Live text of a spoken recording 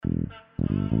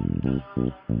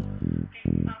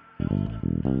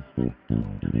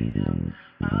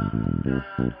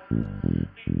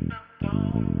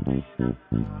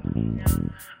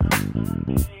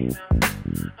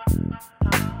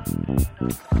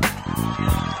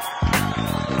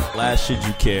Last Should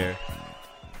You Care,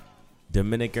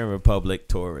 Dominican Republic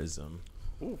tourism.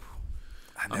 Ooh.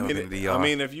 I've never been to DR. I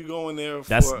mean, if you go in there,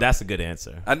 That's a good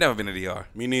answer. I've never been to DR.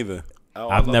 Me neither.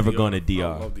 I've never gone to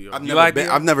DR.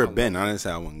 I've never been. I didn't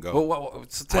say I wouldn't go.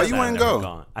 Why you wouldn't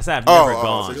go? I said I've never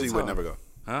gone. So you would never go.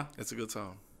 Huh? It's a good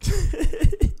time.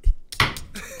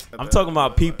 I'm talking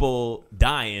about people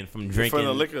dying from drinking From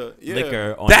the liquor. Yeah.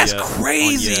 liquor on That's your,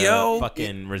 crazy, on your yo.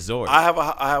 fucking resort. I have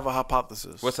a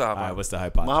hypothesis. What's up? All right, what's the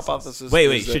hypothesis? My hypothesis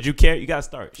Wait, is that- should you care? You gotta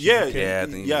start. Should Yeah, you care? I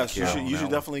think yes, you you care should. on You that should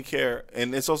one. definitely care,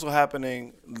 and it's also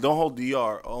happening. Don't hold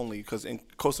DR only because in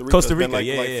Costa Rica, Costa there's been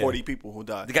Rica, like yeah. 40 people who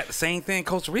died. They got the same thing in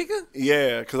Costa Rica?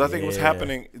 Yeah, because I think what's Yeah.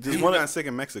 happening. People got sick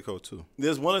in Mexico too.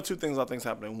 There's one or two things I think is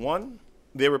happening. One,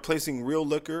 they're replacing real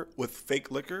liquor with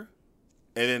fake liquor,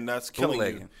 and then that's killing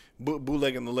Bootlegging. you.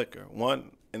 Bootlegging the liquor.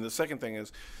 One, and the second thing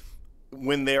is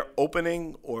when they're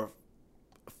opening or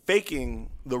faking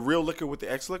the real liquor with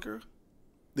the X liquor,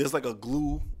 there's like a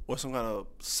glue or some kind of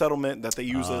settlement that they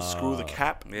use to screw the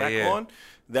cap back yeah. on.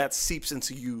 That seeps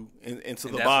into you, into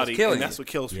the that's body, what's killing and that's you. what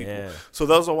kills people. Yeah. So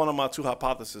those are one of my two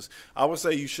hypotheses. I would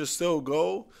say you should still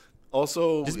go.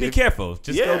 Also, Just be if- careful.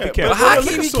 Just Yeah, go be but careful. But how Liquor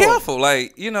can you be store. careful?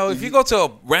 Like, if you go to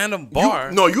a random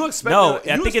bar. You expect No,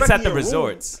 that- I you think it's expect at in the your room-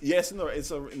 resorts. Yeah, it's in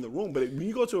the room. But when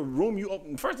you go to a room, you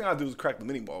open. First thing I do is crack the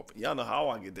mini bar open. Y'all know how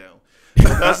I get down.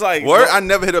 That's like Word, I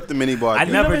never hit up the mini bar. I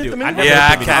dude. never hit do. the I mini never Yeah, I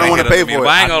hit the kind I of don't wanna pay for it.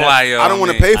 I ain't gonna lie, yo. I don't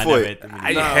want to pay I for never it. hit the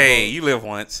mini bar. Hey, you live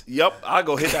once. Yep, I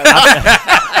go hit that.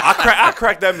 I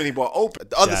crack that mini bar open.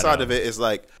 The other Shout side out. of it is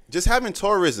like just having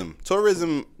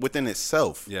tourism within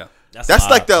itself. Yeah. That's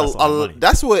like a lot of money.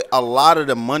 that's what a lot of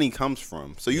the money comes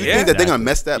from. So you Yeah. think that they're gonna Exactly.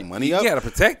 mess that money You up? got to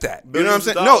protect that. You know what I'm Billions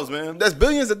saying? of No, dollars, man. that's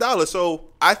billions of dollars. So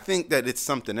I think that it's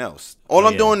something else. All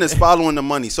I'm Yeah. doing is following the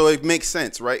money. So it makes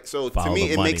sense, right? So Follow to me,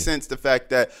 the it money. makes sense the fact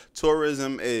that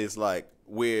tourism is like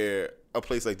where a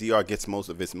place like DR gets most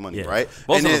of its money, Yeah. right?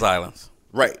 Most And of then- those islands.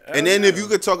 Right. And then if you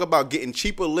could talk about getting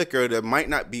cheaper liquor that might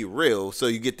not be real, so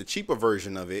you get the cheaper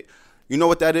version of it, you know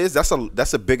what that is?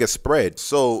 That's a bigger spread.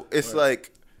 So it's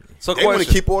like So, they want to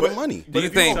question. keep all the money. Do you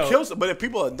if think? gonna kill but if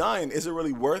people are dying, is it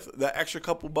really worth that extra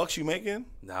couple bucks you making?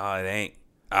 No, it ain't.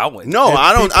 I wouldn't. No,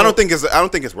 I don't people-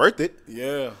 think it's worth it.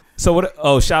 Yeah. So what?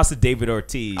 Oh, shouts to David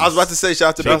Ortiz. I was about to say shout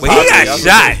out to But Bill he Cosby. got I was shot.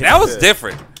 gonna say- That was Yeah.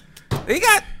 different. He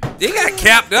got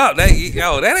capped up. That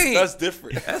ain't. That's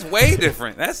different. That's way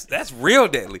different. That's real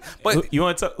deadly. But You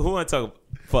want to? Who want to talk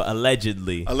for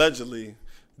allegedly? Allegedly,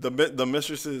 the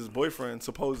mistress's boyfriend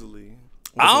supposedly.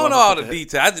 I don't know all the details.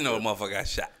 details. I just know the motherfucker got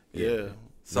shot. Yeah.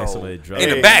 So Messing with drugs. in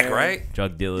the Hey, back, man. right?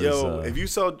 Drug dealers. Yo, if you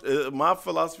sell, my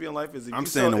philosophy in life is if I'm you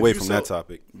staying sell, away if you from sell- that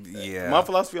topic. Yeah. My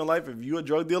philosophy in life, if you're a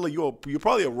drug dealer, you're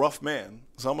probably a rough man.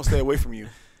 So I'm gonna stay away from you.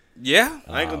 Yeah.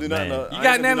 I ain't gonna do man. nothing. You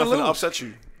got nothing to lose. upset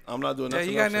you. I'm not doing Yeah,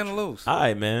 nothing. you got to upset nothing to lose. All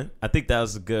right, man. I think that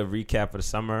was a good recap for the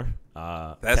summer.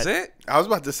 That's it. I was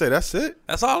about to say that's it.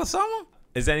 That's all the summer.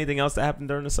 Is there anything else that happened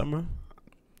during the summer?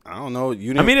 I don't know.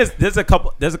 You I didn't, mean, there's a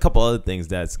couple other things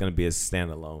that's gonna be a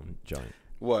standalone joint.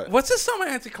 what? What's this summer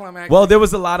anticlimactic? Well, there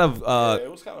was a lot of Yeah,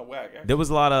 it was kind of whack. Actually. there was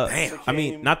a lot of. Damn. I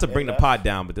mean, not to bring the pod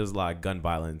down, but there was a lot of gun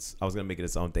violence. I was gonna make it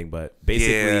its own thing, but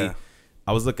basically, Yeah.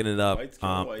 I was looking it up. Whites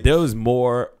kill whites. There was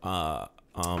more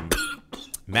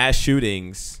mass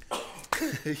shootings. I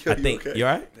think okay? you're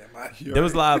right. You're There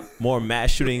was a right. lot more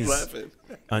mass shootings Laughing.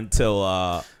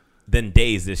 until than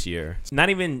days this year. Not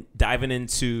even diving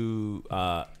into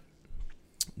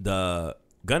the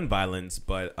gun violence,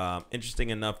 but interesting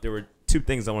enough, there were two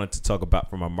things I wanted to talk about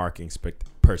from a marketing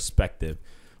perspective.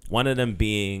 One of them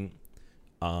being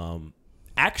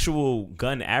actual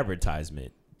gun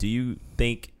advertisement. Do you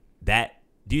think that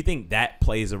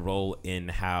plays a role in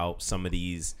how some of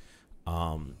these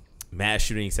mass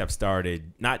shootings have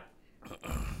started? Not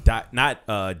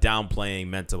downplaying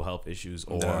mental health issues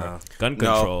or gun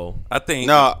control. I think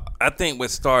what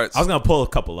starts. I was gonna pull a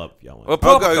couple up, if y'all want. Well,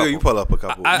 pull up a Okay, couple. you pull up a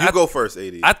couple. You go first,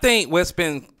 AD. I think what's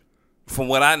been, from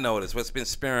what I noticed, what's been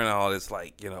spearing all this,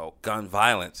 like, gun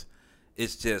violence,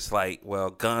 it's just like, well,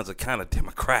 guns are kind of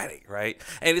democratic, right?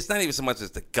 And it's not even so much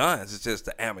as the guns, it's just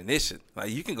the ammunition. Like,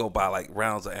 you can go buy, like,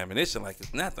 rounds of ammunition like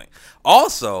it's nothing.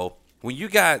 Also, when you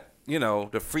got,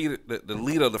 the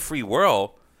leader of the free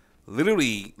world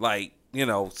literally, like,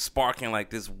 sparking, like,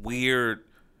 this weird,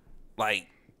 like,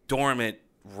 dormant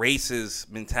racist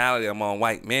mentality among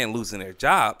white men losing their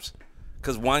jobs,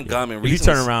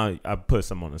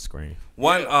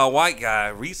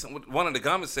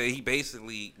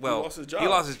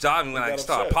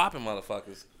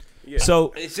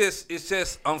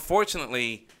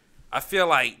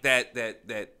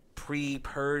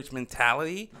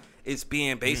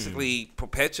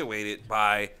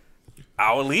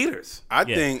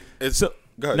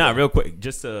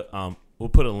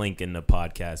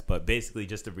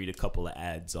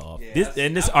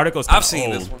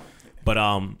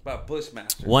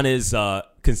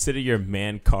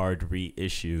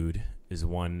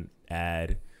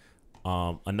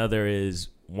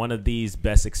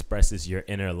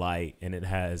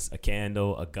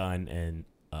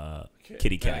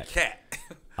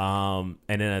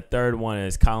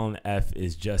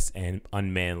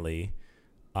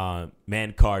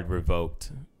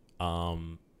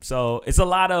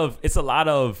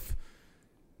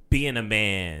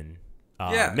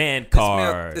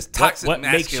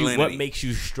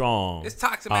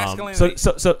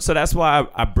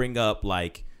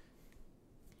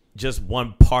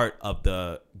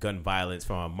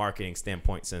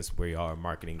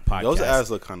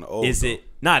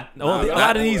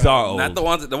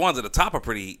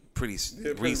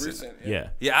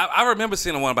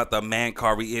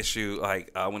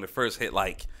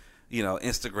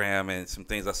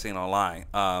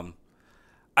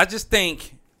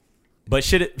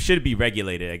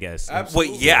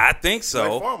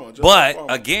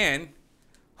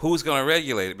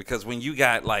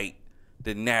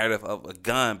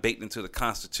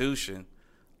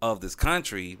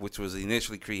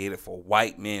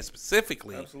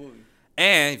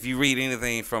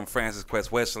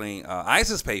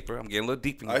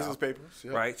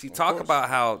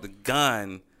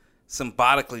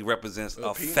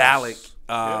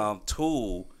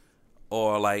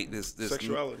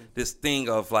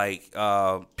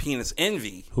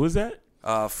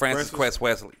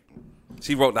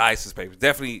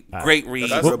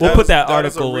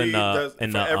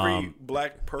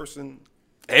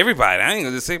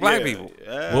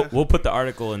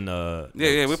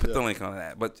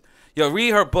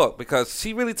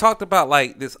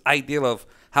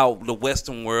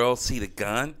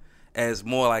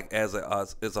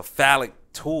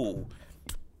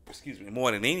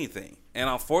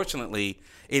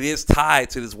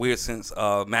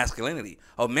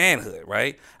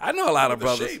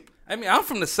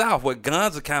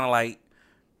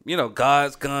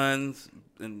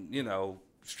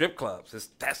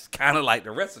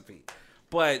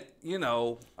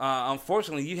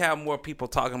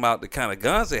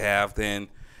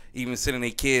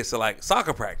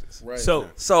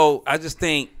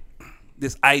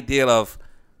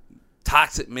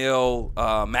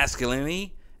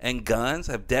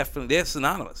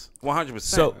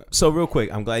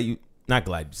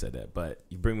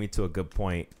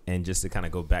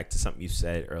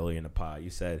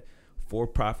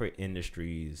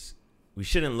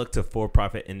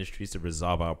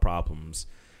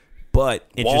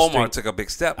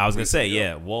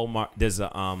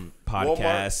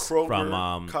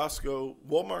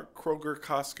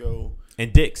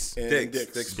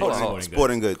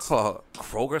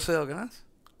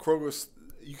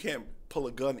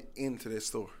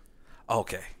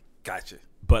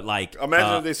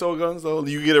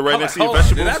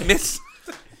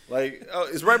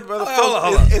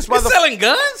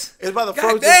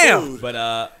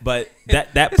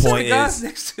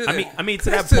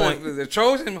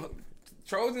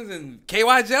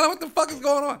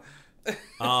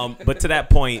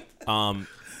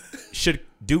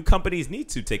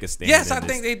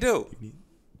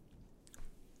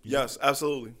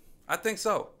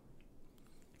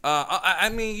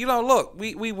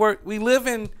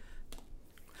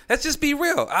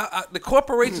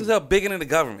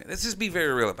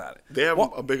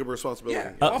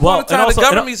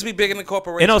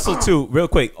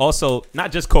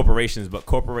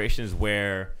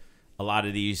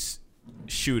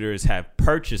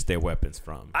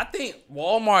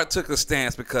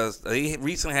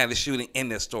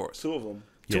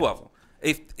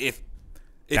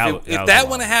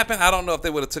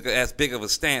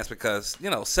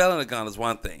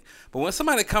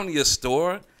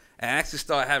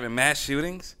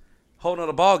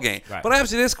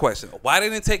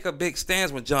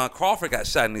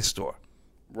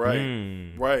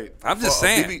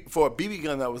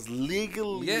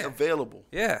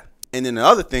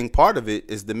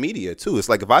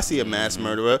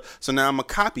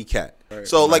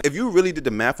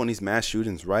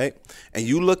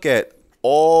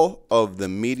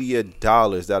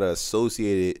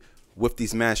 with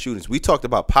these mass shootings. We talked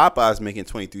about Popeyes making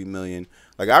 23 million.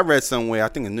 Like I read somewhere, I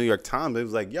think in the New York Times, it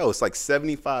was like, yo, it's like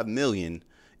 75 million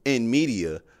in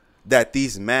media that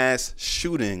these mass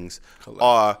shootings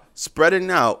are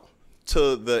spreading out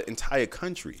to the entire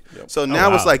country. Yep. So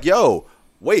now it's like, yo,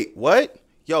 wait, what?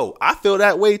 Yo, I feel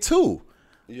that way too.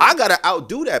 Yeah. I gotta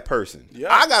outdo that person.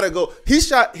 Yeah. I gotta go. He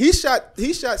shot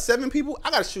 7 people.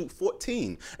 I gotta shoot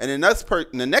 14. And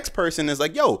the next person is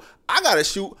like, yo, I gotta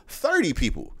shoot 30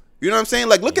 people. You know what I'm saying?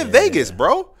 Like, look at Vegas,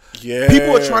 bro. Yeah.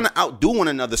 People are trying to outdo one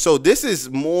another. So this is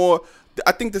more.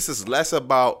 I think this is less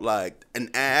about like an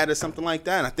ad or something like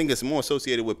that. And I think it's more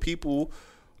associated with people.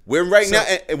 We're right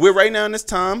now in this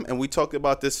time, and we talked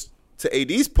about this to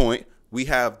AD's point. We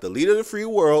have the leader of the free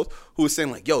world who is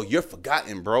saying like, yo, you're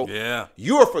forgotten, bro. Yeah.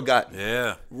 You are forgotten.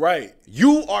 Yeah. Right.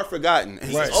 You are forgotten.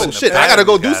 And right. Oh, shit, I got to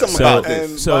go do something about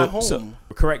this. So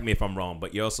correct me if I'm wrong,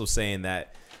 but you're also saying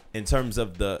that in terms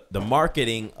of the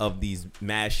marketing of these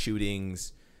mass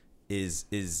shootings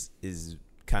is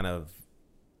kind of,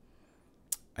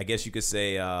 I guess you could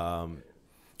say,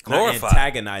 glorified.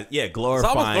 Antagonized. Yeah,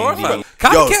 glorifying. It's almost glorified.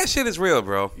 Copycat shit is real,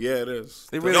 bro. Yeah, it is.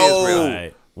 It really is real.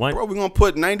 Right. Bro, we're going to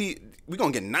put 90... We're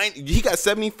going to get 90. He got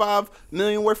 75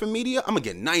 million worth of media. I'm going to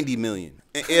get 90 million.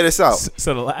 And air this out.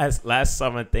 So the last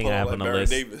summer thing I have on the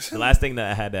list. Davis. The last thing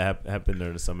that had to happen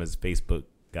during the summer is Facebook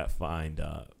got fined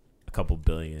a couple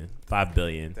billion, $5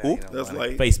 billion. That's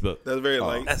light. Facebook. That's very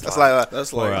light. That's light.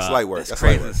 That's light work. That's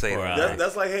crazy to say that.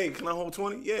 That's like, hey, can I hold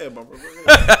 20? Yeah, my brother.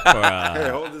 Hey,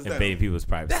 hold this down. Invading people's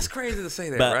privacy. That's crazy to say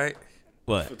that, right?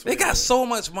 What? They got so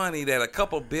much money that a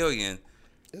couple billion.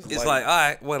 It's like, all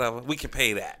right, whatever. We can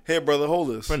pay that. Hey, brother, hold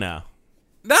this. For now.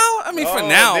 No, I mean, for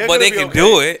now, but they can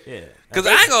do it. Yeah. Because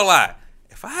I ain't going to lie.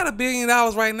 If I had $1 billion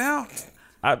right now,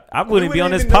 I wouldn't be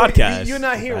on this podcast. You're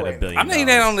not here right now. I'm not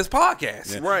even on this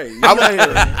podcast. Yeah. Right. You're not here.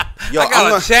 Yo, I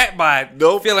got a chat bot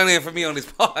filling in for me on this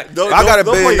podcast. I got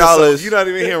 $1 billion. You're not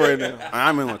even here right now.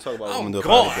 I'm even going to talk about it.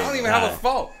 I don't even have a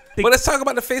phone. But let's talk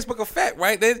about the Facebook effect,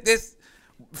 right?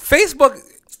 Facebook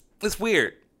is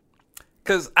weird.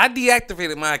 Because I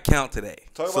deactivated my account today.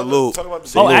 Salute.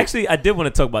 Actually, I did want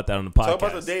to talk about that on the podcast. Talk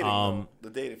about the dating. The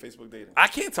dating, Facebook dating. I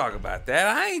can't talk about that.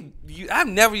 I've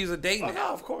never used a dating app. No,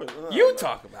 of course. You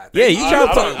talk about that. Yeah, you try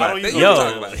to talk about that.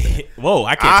 Yo, whoa,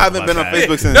 I can't. I haven't been on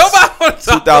Facebook since Nobody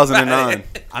 2009.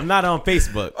 I'm not on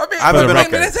Facebook. I haven't been on.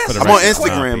 I'm on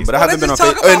Instagram, but I haven't been on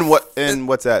Facebook. And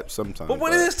WhatsApp sometimes. But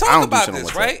what is talk about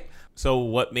this, right? So,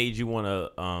 what made you want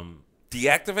to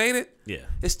deactivate it? Yeah,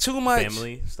 it's too much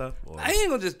family stuff. I ain't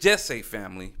gonna just say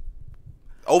family.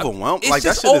 Overwhelmed. It's like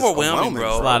just that shit overwhelming, is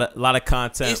bro. A lot of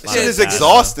content. Shit is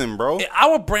exhausting, bro.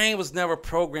 Our brain was never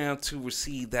programmed to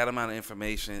receive that amount of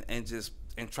information and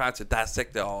try to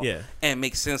dissect it all and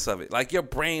make sense of it. Like your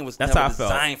brain was never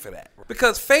designed for that.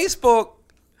 Because Facebook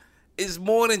is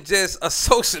more than just a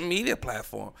social media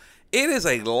platform. It is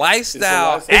a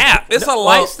lifestyle app. It's a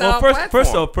lifestyle platform.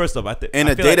 First off, I think in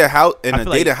a data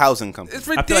housing company. It's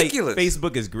ridiculous. I feel like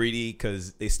Facebook is greedy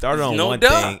because they started on one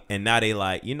thing and now they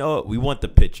like, you know what? We want the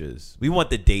pictures. We want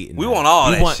the dating. We want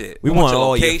all that shit. We want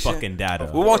all your fucking data.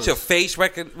 We want your face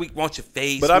record. We want your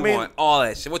face. But we want all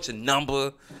that shit. What's your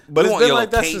number? But it's been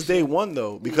like that since day one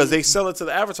though, because they sell it to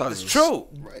the advertisers. It's true.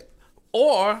 Right.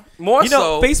 Or more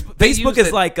Facebook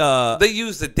is like they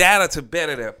use the data to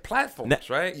better their platforms,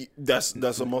 right? That's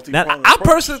a multi-pronged I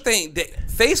personally think that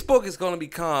Facebook is going to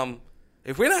become,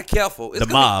 if we're not careful, it's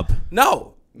the mob.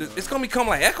 It's going to become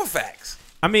like Equifax.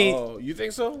 I mean, you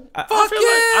think so? I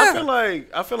feel like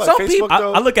some Facebook. People,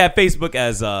 I look at Facebook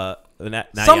as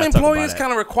some employers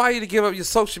kind of require you to give up your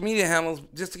social media handles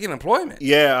just to get employment.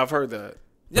 Yeah, I've heard that.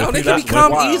 They can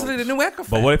become easily the new Equifax.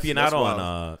 But what if you're not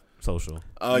on social?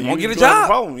 You won't get a job.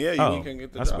 Problem. Yeah, you can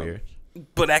get the job. That's weird.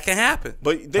 But that can happen.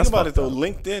 But think about it though.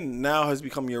 LinkedIn now has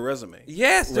become your resume.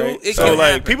 Yes, dude. Right? It so can like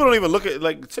happen. People don't even look at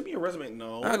send me your resume.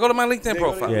 No, I go to my LinkedIn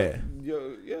profile.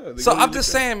 Yeah. So I'm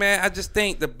just saying, man. I just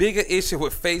think the bigger issue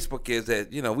with Facebook is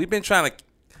that we've been trying to.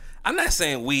 I'm not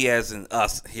saying we as in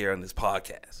us here on this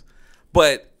podcast,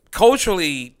 but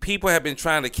culturally, people have been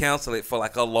trying to cancel it for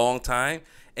like a long time,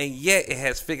 and yet it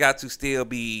has figured out to still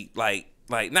be like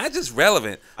not just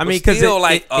relevant. I mean, because still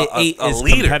it a is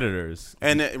leader. Competitors.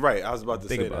 And right, I was about to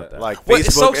say that. Like well,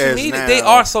 Facebook social is media. now, they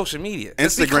are social media.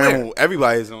 Instagram,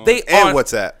 everybody's on. They and are,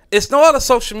 WhatsApp. It's no other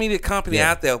social media company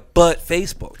out there but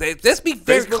Facebook. Let's be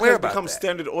very Facebook clear has about become that.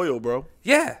 Standard Oil, bro.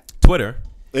 Yeah. Twitter.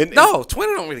 No,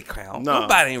 Twitter don't really count. No.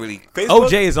 Nobody ain't really. Facebook?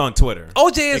 OJ is on Twitter.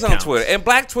 OJ is on Twitter, and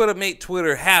Black Twitter made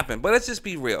Twitter happen. But let's just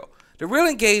be real. The real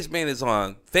engagement is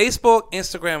on Facebook,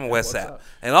 Instagram, and WhatsApp.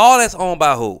 And all that's owned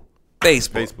by who?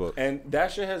 Facebook. And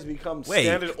that shit has become Wait,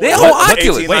 standard. they oil own since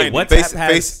Oculus. 1890. Wait,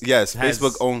 WhatsApp Yes, has-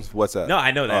 Facebook owns WhatsApp. No,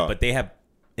 I know that, Oh. but they have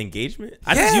engagement.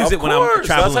 I Yeah, just use of it when I'm course.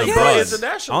 traveling That's how you abroad. play I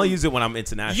internationally. only use it when I'm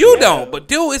international. You don't, but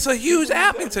dude, it's a huge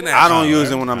app international. I don't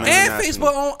use it when I'm And international.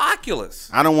 Facebook own Oculus.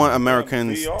 I don't want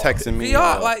Americans VR. texting me.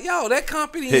 VR, like yo, that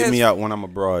company hit has, me up when I'm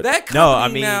abroad. That company No, I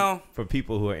mean now. for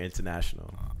people who are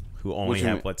international, who only you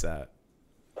have mean? WhatsApp.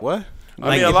 what? I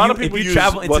mean, a if lot you, of people if you use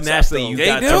travel WhatsApp, internationally, though. you They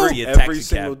got do. already a Every taxi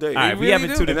single cab. day. All right, They we having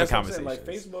really two do. And different that's what I'm saying.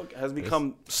 conversations. Like Facebook has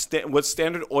become what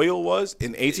Standard Oil was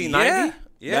in 1890.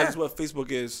 Yeah. That is what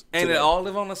Facebook is. And today. they all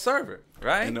live on the server,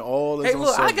 right? And it all is Hey, on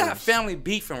look, I got servers. family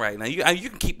beefing right now. You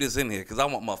can keep this in here because I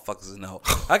want motherfuckers to know.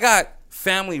 I got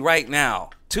family right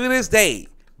now, to this day,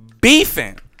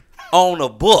 beefing on a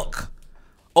book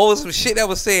over some shit that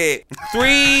was said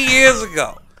 3 years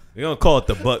ago. We're gonna call it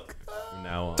the book from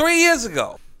now on. 3 years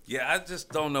ago. Yeah, I just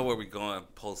don't know where we're going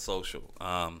post social.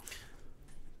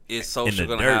 Is social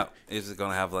the gonna dirt. have? Is it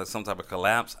gonna have like some type of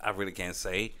collapse? I really can't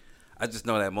say. I just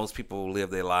know that most people live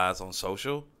their lives on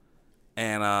social,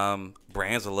 and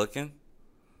brands are looking,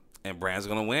 and brands are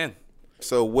gonna win.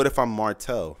 So what if I'm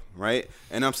Martell, right?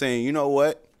 And I'm saying, you know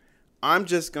what? I'm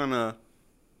just gonna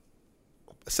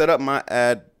set up my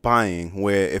ad buying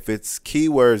where if it's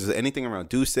keywords or anything around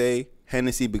Douce,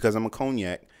 Hennessy, because I'm a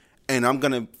cognac, and I'm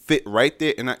gonna fit right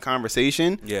there in that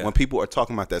conversation when people are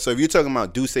talking about that. So if you're talking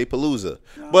about Douce Palooza,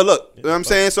 but look, you know what I'm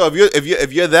saying. So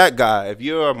if you're that guy, if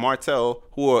you're a Martell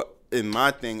who are in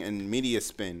my thing in media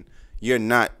spin, you're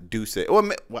not Douce.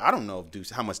 Well, I don't know if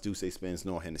how much Douce spends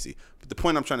nor Hennessy. But the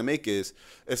point I'm trying to make is,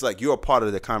 it's like you're a part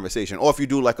of the conversation. Or if you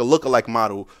do like a lookalike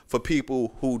model for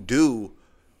people who do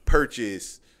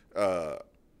purchase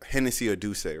Hennessy or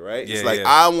Douce, right? Yeah, it's like yeah.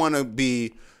 I want to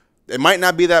be. It might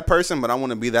not be that person, but I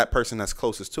want to be that person that's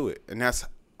closest to it, and that's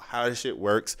how the shit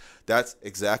works. That's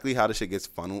exactly how the shit gets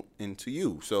funneled into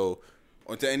you. So,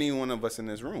 or to any one of us in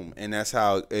this room, and that's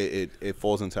how it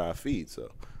falls into our feed.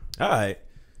 So. All right.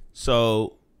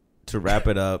 So to wrap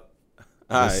it up,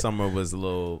 All this right. summer was a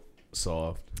little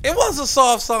soft. It was a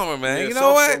soft summer, man. Yeah, you know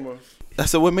soft what? summer.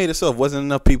 That's what made it soft. Wasn't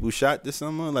enough people shot this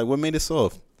summer. Like, what made it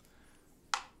soft?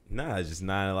 Nah, it's just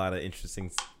not a lot of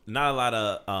interesting, not a lot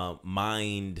of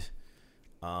mind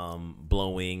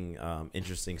blowing,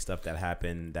 interesting stuff that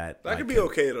happened. That That could be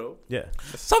okay though. Yeah.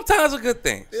 Sometimes a good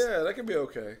thing. Yeah, that could be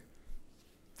okay.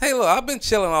 Hey, look, I've been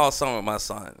chilling all summer with my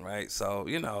son, right? So,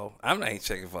 you know, I'm not ain't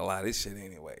checking for a lot of this shit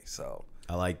anyway. So,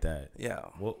 I like that. yeah.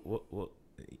 What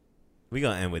we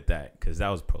gonna end with that because that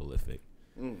was prolific.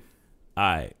 All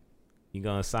right, you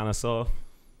gonna sign us off?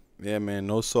 Yeah, man.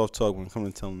 No soft talk when it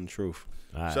comes to telling the truth.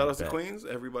 All right, Shout out to bet. Queens.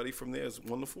 Everybody from there is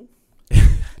wonderful.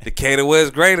 Decatur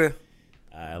was greater.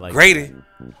 I like Grady.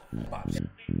 Thank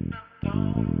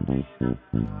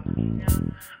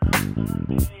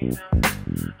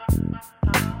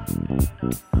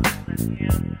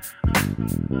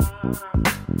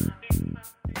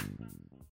you.